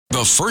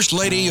the First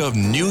Lady of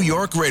New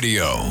York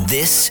Radio.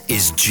 This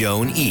is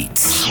Joan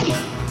Eats.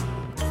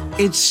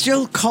 It's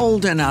still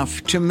cold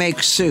enough to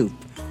make soup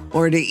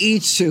or to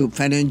eat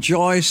soup and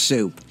enjoy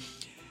soup.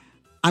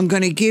 I'm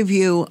going to give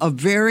you a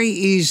very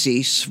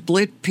easy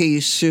split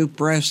pea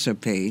soup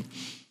recipe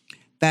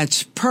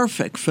that's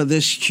perfect for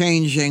this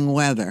changing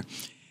weather.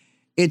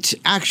 It's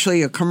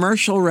actually a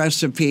commercial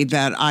recipe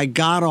that I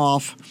got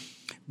off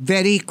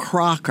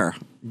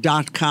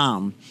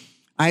BettyCrocker.com.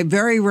 I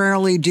very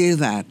rarely do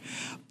that,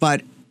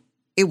 but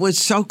it was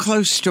so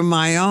close to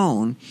my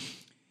own.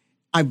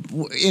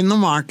 In the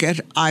market,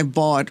 I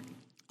bought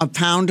a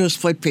pound of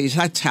split peas.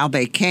 That's how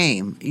they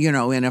came,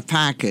 in a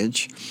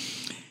package.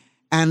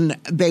 And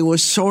they were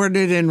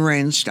sorted and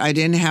rinsed. I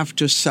didn't have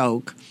to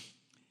soak.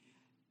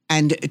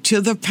 And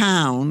to the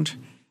pound,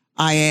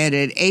 I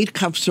added 8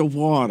 cups of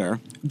water.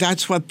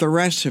 That's what the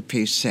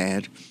recipe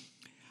said.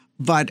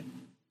 But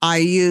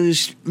I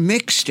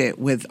mixed it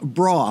with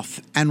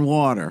broth and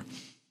water.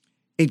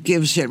 It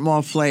gives it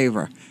more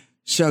flavor.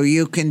 So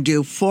you can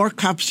do 4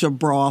 cups of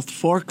broth,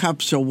 4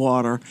 cups of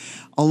water,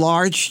 a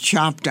large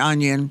chopped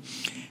onion,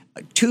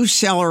 2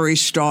 celery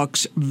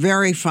stalks,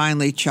 very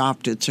finely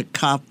chopped. It's a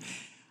cup.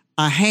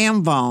 A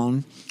ham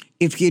bone.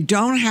 If you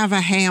don't have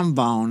a ham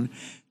bone,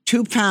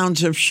 2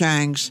 pounds of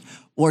shanks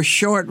or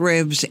short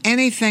ribs,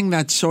 anything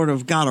that's sort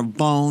of got a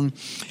bone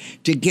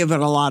to give it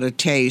a lot of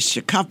taste.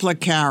 A couple of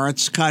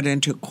carrots cut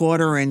into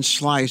 1/4-inch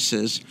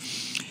slices.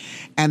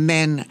 And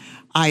then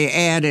I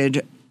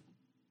added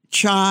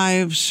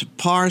chives,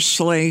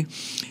 parsley,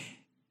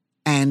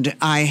 and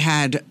I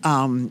had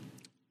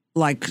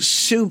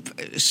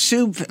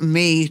soup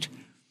meat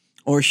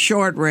or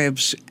short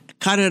ribs,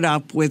 cut it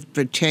up with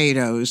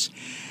potatoes,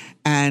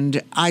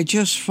 and I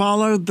just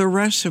followed the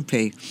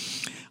recipe.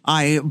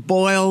 I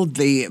boiled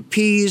the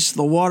peas,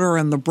 the water,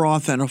 and the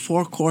broth in a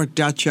 4-quart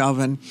Dutch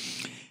oven,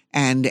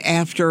 and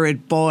after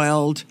it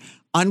boiled,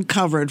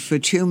 uncovered for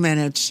 2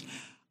 minutes,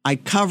 I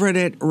covered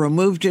it,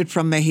 removed it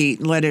from the heat,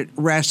 and let it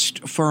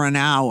rest for an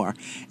hour.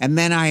 And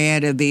then I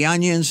added the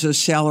onions, the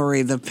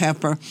celery, the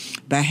pepper,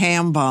 the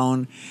ham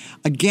bone.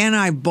 Again,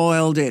 I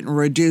boiled it in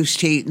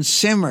reduced heat and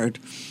simmered,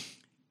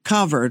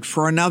 covered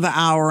for another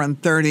hour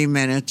and 30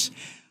 minutes.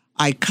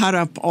 I cut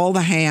up all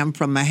the ham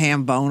from the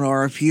ham bone,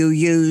 or if you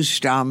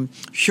used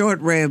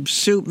short ribs,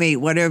 soup meat,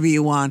 whatever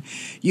you want,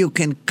 you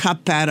can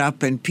cut that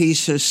up in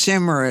pieces,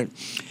 simmer it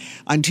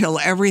until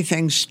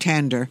everything's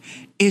tender.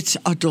 It's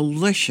a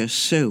delicious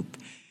soup.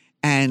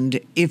 And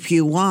if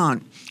you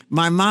want,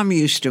 my mom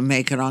used to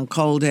make it on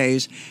cold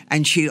days,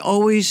 and she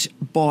always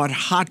bought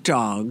hot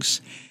dogs.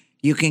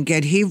 You can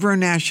get Hebrew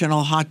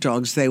National hot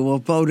dogs. They were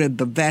voted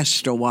the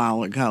best a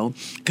while ago.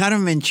 Cut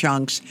them in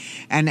chunks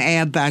and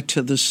add that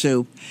to the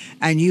soup.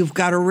 And you've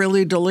got a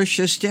really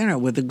delicious dinner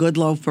with a good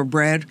loaf of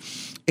bread.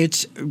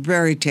 It's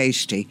very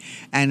tasty.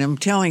 And I'm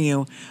telling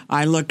you,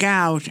 I look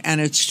out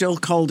and it's still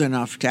cold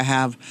enough to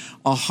have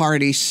a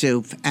hearty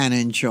soup and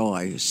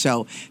enjoy.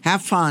 So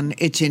have fun.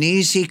 It's an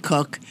easy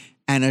cook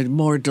and a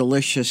more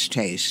delicious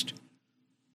taste.